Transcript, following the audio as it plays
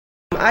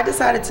I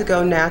decided to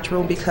go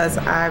natural because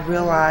I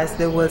realized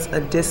there was a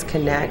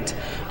disconnect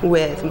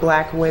with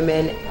Black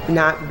women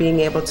not being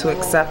able to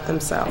accept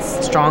themselves.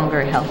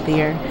 Stronger,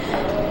 healthier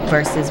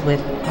versus with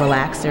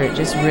relaxer. It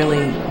just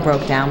really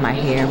broke down my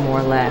hair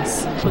more or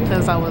less.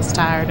 Because I was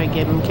tired of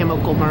getting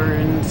chemical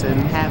burns and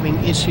having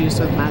issues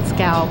with my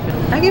scalp.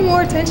 I get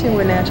more attention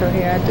with natural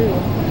hair, I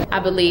do. I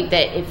believe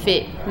that it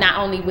fit not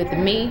only with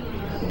me,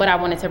 but I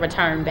wanted to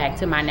return back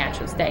to my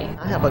natural state.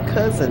 I have a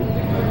cousin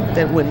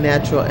that went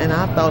natural, and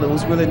I thought it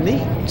was really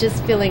neat.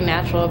 Just feeling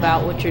natural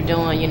about what you're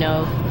doing, you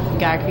know.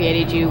 God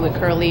created you with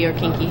curly or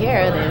kinky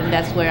hair, then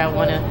that's where I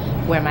want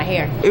to wear my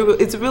hair.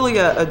 It's really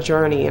a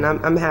journey, and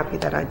I'm happy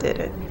that I did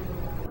it.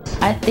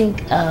 I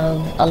think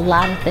of a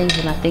lot of things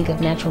when I think of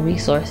natural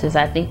resources.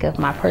 I think of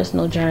my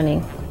personal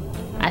journey.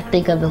 I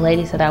think of the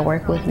ladies that I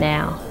work with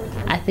now.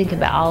 I think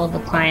about all of the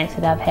clients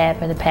that I've had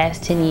for the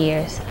past 10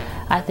 years.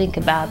 I think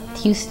about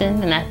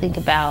Houston, and I think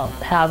about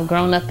how I've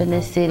grown up in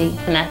this city,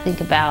 and I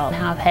think about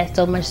how I've had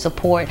so much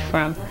support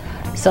from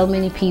so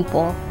many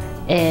people,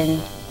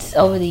 and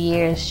over the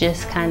years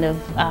just kind of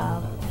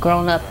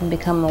grown up and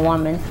become a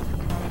woman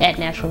at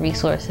Natural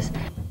Resources.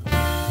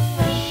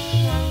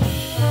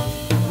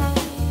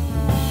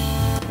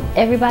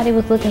 Everybody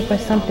was looking for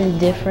something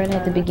different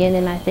at the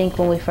beginning. I think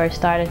when we first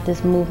started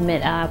this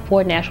movement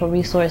for Natural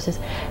Resources,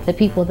 the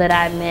people that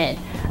I met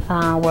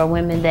were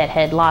women that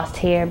had lost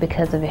hair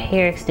because of a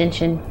hair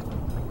extension,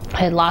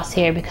 had lost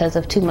hair because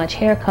of too much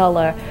hair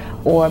color,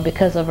 or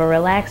because of a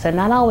relaxer.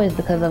 Not always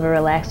because of a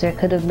relaxer. It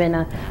could have been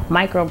a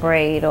micro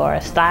braid or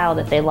a style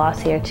that they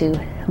lost hair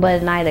to,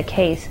 but in either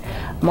case,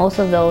 most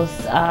of those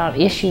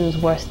issues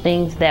were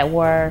things that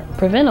were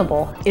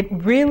preventable. It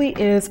really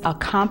is a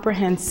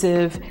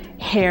comprehensive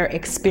hair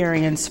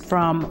experience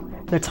from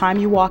the time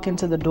you walk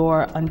into the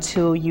door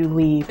until you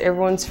leave.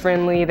 Everyone's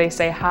friendly, they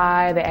say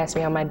hi, they ask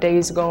me how my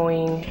day's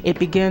going. It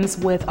begins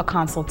with a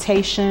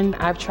consultation.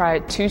 I've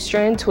tried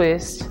 2-strand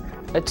twist,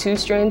 a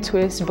 2-strand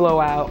twist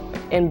blowout,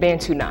 and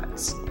Bantu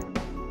knots.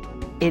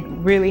 It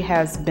really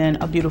has been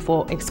a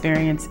beautiful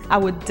experience. I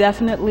would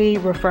definitely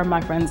refer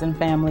my friends and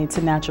family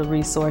to Natural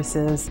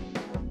Resources.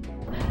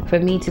 For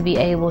me to be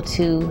able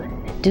to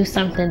do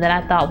something that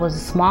I thought was a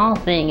small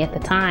thing at the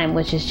time,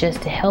 which is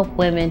just to help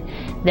women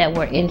that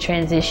were in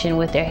transition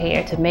with their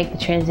hair, to make the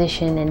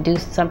transition and do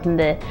something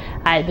that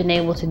I had been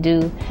able to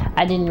do.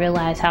 I didn't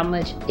realize how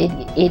much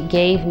it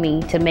gave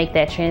me to make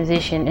that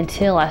transition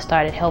until I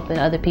started helping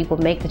other people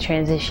make the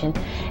transition.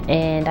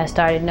 And I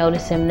started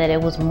noticing that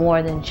it was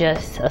more than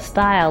just a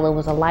style, it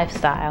was a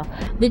lifestyle.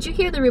 Did you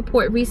hear the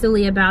report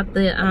recently about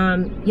the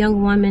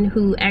young woman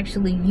who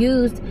actually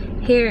used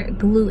hair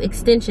glue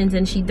extensions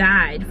and she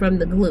died from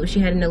the glue? She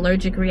had an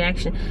allergic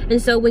reaction. And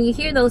so when you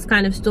hear those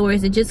kind of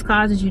stories, it just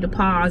causes you to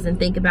pause and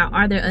think about,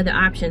 are there other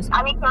options?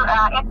 I need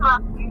to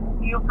interrupt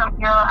you from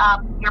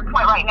your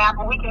point right now,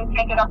 but we can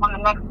take it up on the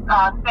next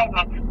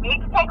segment. We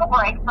need to take a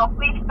break, so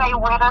please stay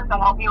with us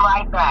and we'll be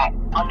right back.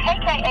 On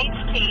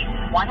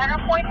KKHT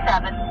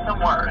 100.7,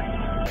 The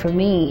Word. For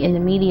me, in the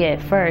media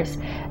at first,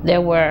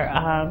 there were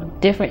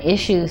different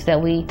issues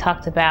that we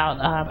talked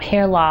about,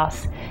 hair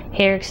loss,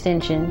 hair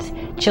extensions,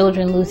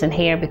 children losing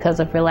hair because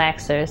of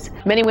relaxers.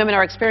 Many women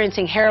are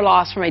experiencing hair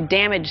loss from a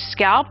damaged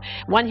scalp.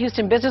 One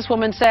Houston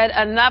businesswoman said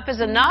enough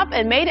is enough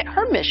and made it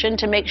her mission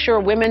to make sure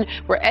women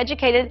were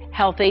educated,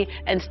 healthy,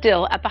 and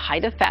still at the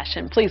height of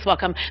fashion. Please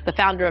welcome the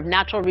founder of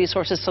Natural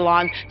Resources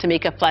Salon,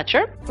 Tamika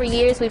Fletcher. For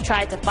years, we've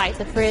tried to fight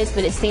the frizz,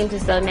 but it seems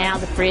as though now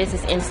the frizz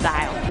is in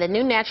style. The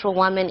new natural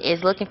woman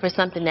is looking for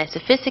something that's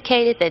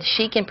sophisticated, that's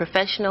chic and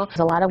professional.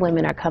 A lot of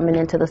women are coming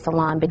into the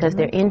salon because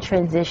they're in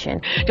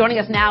transition. Joining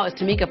us now is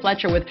Tamika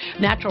Fletcher with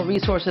Natural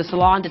Resources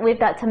Salon. We've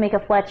got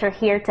Tamika Fletcher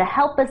here to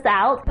help us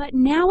out. But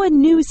now a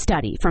new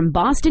study from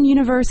Boston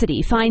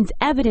University finds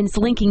evidence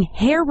linking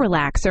hair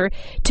relaxer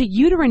to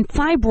uterine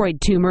fibroid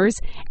tumors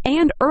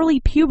and early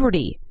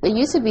puberty. It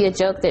used to be a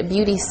joke that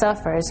beauty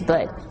suffers,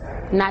 but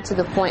not to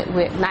the point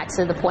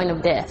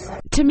of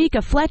death.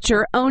 Tamika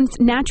Fletcher owns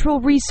Natural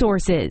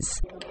Resources,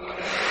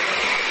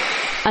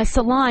 a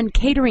salon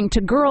catering to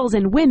girls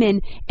and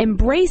women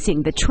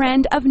embracing the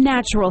trend of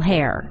natural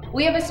hair.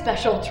 We have a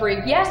special treat.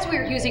 Yes,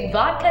 we're using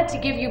vodka to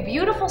give you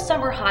beautiful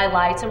summer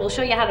highlights, and we'll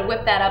show you how to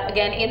whip that up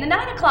again in the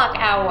 9 o'clock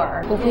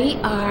hour. We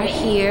are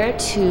here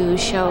to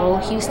show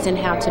Houston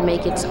how to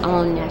make its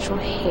own natural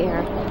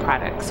hair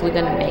products. We're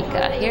going to make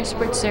a hair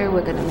spritzer,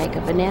 we're going to make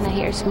a banana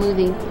hair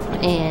smoothie,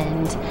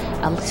 and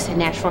a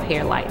natural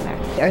hair lightener.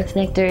 Earth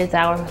Nectar is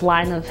our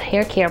line of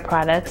hair care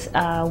products.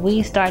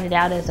 We started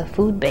out as a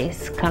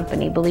food-based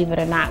company. Believe it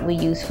or not, we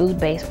use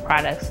food-based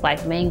products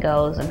like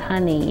mangoes and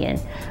honey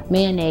and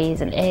mayonnaise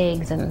and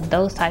eggs and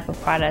those type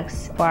of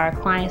products for our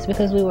clients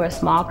because we were a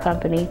small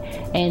company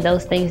and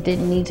those things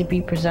didn't need to be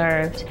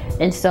preserved.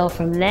 And so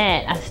from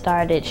that, I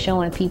started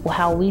showing people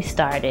how we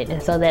started.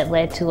 And so that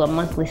led to a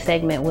monthly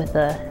segment with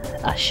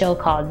a show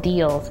called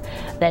Deals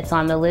that's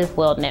on the Live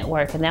Well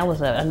Network. And that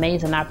was an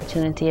amazing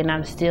opportunity, and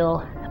I'm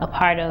still a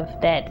part of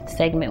that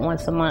segment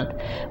once a month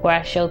where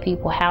I show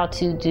people how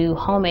to do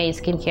homemade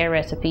skincare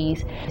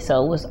recipes.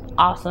 So it was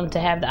awesome to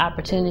have the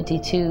opportunity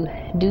to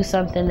do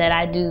something that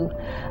I do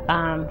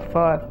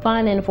for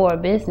fun and for a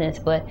business,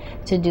 but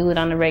to do it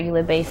on a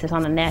regular basis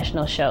on a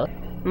national show.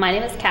 My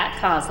name is Kat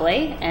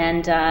Cosley,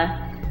 and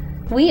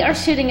we are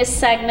shooting a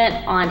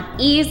segment on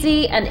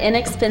easy and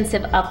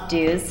inexpensive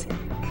updos.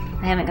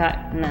 I haven't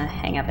gotten the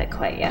hang of it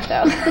quite yet,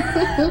 though.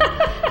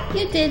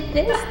 You did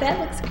this. That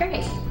looks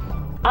great.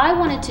 I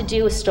wanted to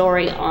do a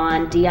story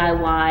on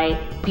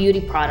DIY beauty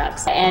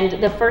products.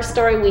 And the first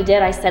story we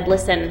did, I said,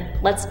 listen,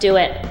 let's do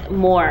it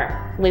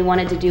more. We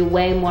wanted to do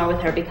way more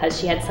with her because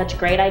she had such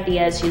great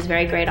ideas. She's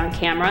very great on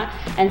camera.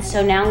 And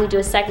so now we do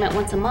a segment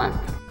once a month.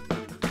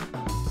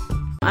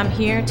 I'm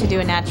here to do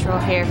a natural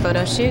hair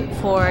photo shoot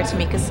for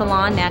Tamika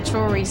Salon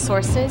Natural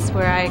Resources,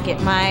 where I get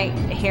my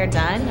hair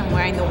done. I'm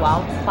wearing the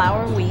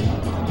wildflower weave,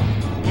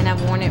 and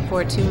I've worn it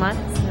for 2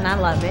 months, and I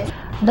love it.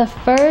 The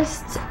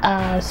first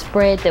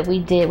spread that we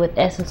did with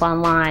Essence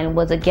Online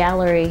was a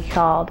gallery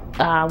called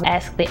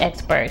Ask the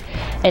Expert.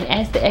 And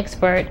Ask the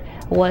Expert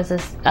was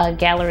a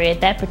gallery at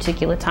that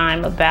particular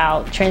time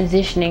about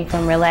transitioning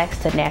from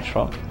relaxed to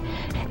natural.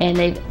 And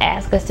they've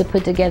asked us to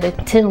put together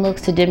 10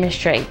 looks to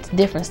demonstrate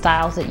different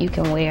styles that you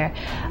can wear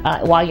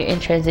while you're in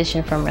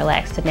transition from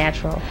relaxed to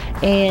natural.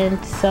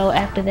 And so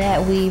after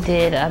that, we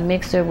did a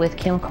mixer with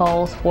Kim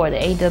Coles for the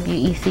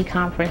AWEC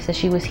conference that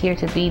she was here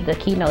to be the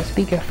keynote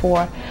speaker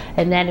for.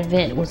 And that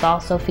event was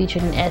also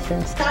featured in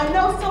Essence. I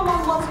know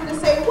someone wants me to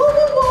say woo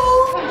woo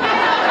woo.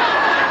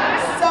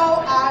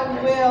 So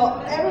I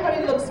will.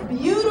 Everybody looks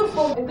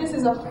beautiful. This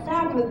is a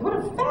fabulous, what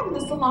a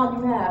fabulous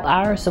salon you have.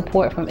 Our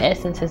support from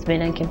Essence has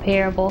been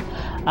incomparable.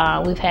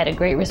 We've had a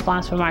great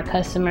response from our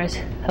customers.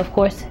 Of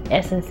course,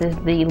 Essence is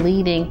the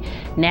leading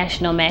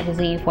national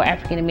magazine for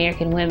African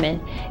American women,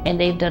 and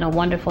they've done a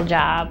wonderful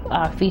job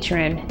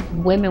featuring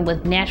women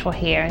with natural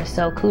hair. And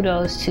so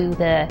kudos to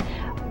the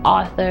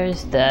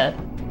authors, the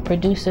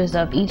producers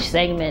of each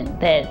segment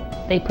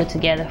that they put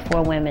together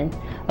for women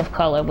of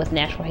color with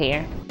natural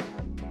hair.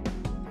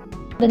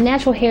 The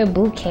Natural Hair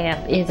Boot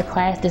Camp is a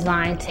class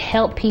designed to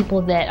help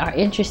people that are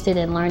interested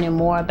in learning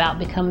more about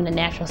becoming a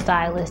natural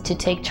stylist to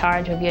take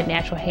charge of your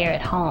natural hair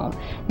at home.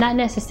 Not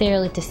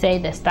necessarily to say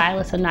that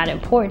stylists are not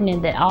important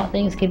and that all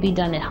things can be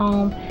done at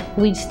home.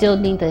 We still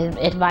need the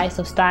advice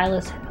of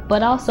stylists,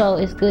 but also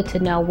it's good to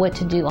know what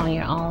to do on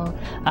your own,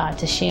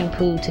 to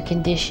shampoo, to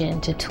condition,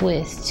 to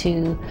twist,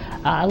 to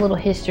a little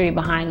history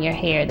behind your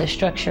hair, the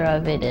structure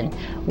of it, and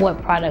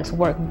what products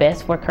work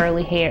best for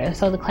curly hair. And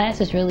so the class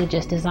is really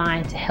just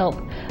designed to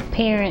help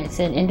parents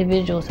and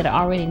individuals that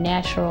are already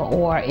natural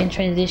or in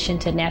transition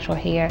to natural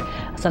hair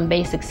some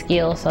basic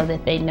skills so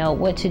that they know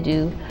what to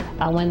do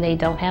when they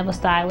don't have a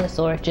stylist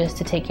or just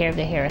to take care of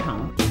their hair at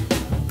home.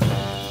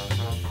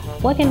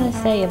 What can I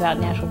say about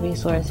Natural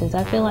Resources?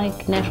 I feel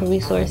like Natural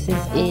Resources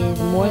is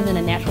more than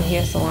a natural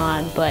hair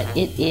salon, but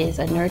it is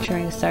a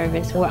nurturing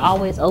service. We're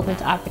always open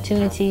to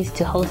opportunities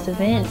to host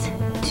events,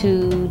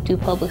 to do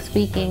public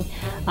speaking,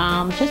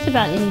 just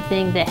about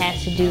anything that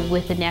has to do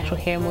with the natural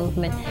hair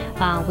movement.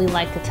 We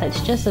like to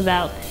touch just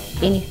about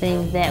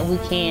anything that we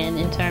can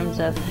in terms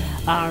of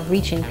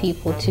reaching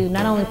people to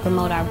not only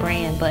promote our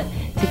brand, but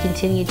to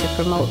continue to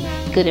promote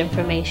good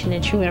information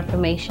and true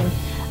information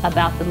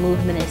about the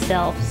movement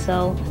itself.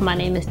 So my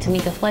name is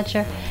Tamika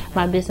Fletcher.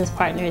 My business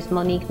partner is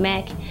Monique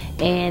Mack,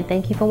 and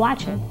thank you for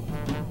watching.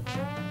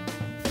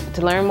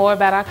 To learn more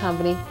about our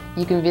company,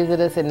 you can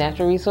visit us at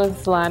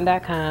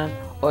naturalresourcessalon.com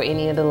or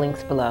any of the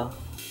links below.